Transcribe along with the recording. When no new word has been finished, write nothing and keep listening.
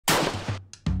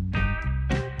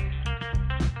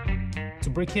To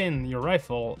break in your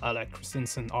rifle a la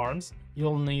Christensen Arms,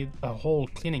 you'll need a whole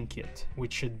cleaning kit,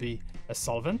 which should be a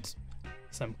solvent,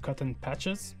 some cotton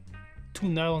patches, 2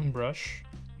 nylon brush,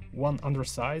 1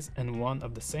 undersize and 1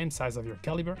 of the same size of your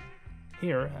caliber.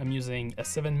 Here I'm using a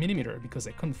 7mm because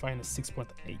I couldn't find a 6.8,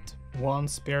 1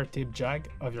 spare tape jag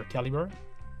of your caliber,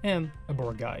 and a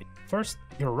bore guide. First,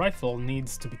 your rifle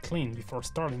needs to be cleaned before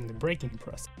starting the breaking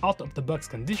process. Out of the box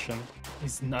condition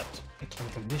is not a clean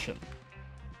condition.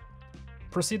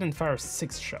 Proceed and fire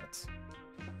 6 shots.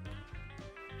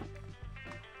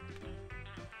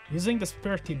 Using the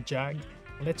spare tip jag,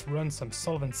 let's run some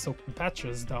solvent-soaked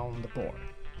patches down the bore.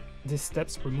 These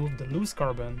steps remove the loose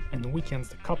carbon and weakens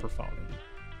the copper fouling.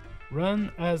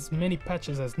 Run as many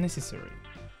patches as necessary.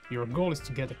 Your goal is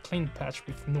to get a clean patch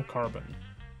with no carbon.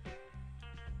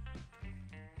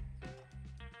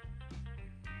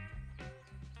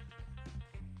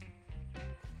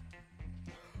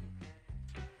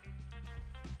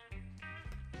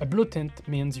 A blue tint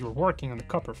means you're working on the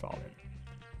copper fouling.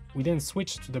 We then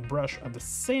switch to the brush of the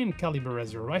same caliber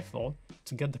as your rifle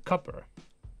to get the copper.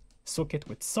 Soak it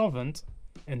with solvent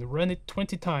and run it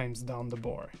 20 times down the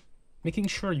bore, making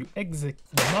sure you exit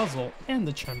the muzzle and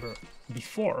the chamber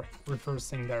before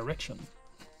reversing direction.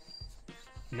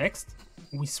 Next,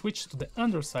 we switch to the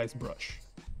undersized brush.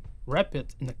 Wrap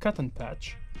it in a cotton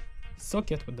patch,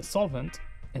 soak it with the solvent,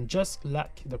 and just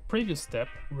like the previous step,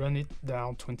 run it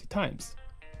down 20 times.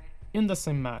 In the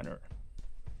same manner.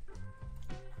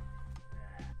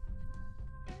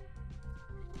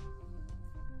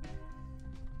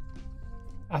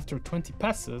 After 20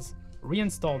 passes,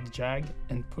 reinstall the jag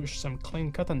and push some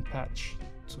clean cotton patch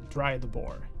to dry the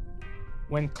bore.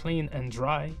 When clean and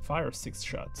dry, fire 6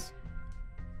 shots.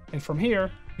 And from here,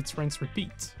 it's rinse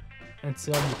repeat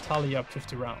until you tally up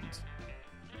 50 rounds.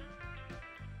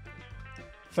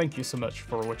 Thank you so much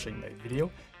for watching my video.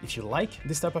 If you like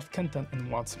this type of content and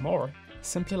want more,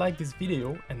 simply like this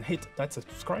video and hit that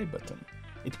subscribe button.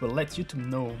 It will let YouTube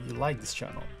know you like this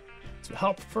channel. To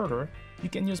help further, you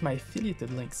can use my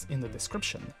affiliated links in the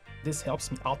description. This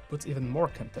helps me output even more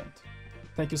content.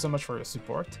 Thank you so much for your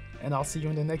support, and I'll see you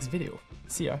in the next video.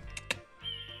 See ya!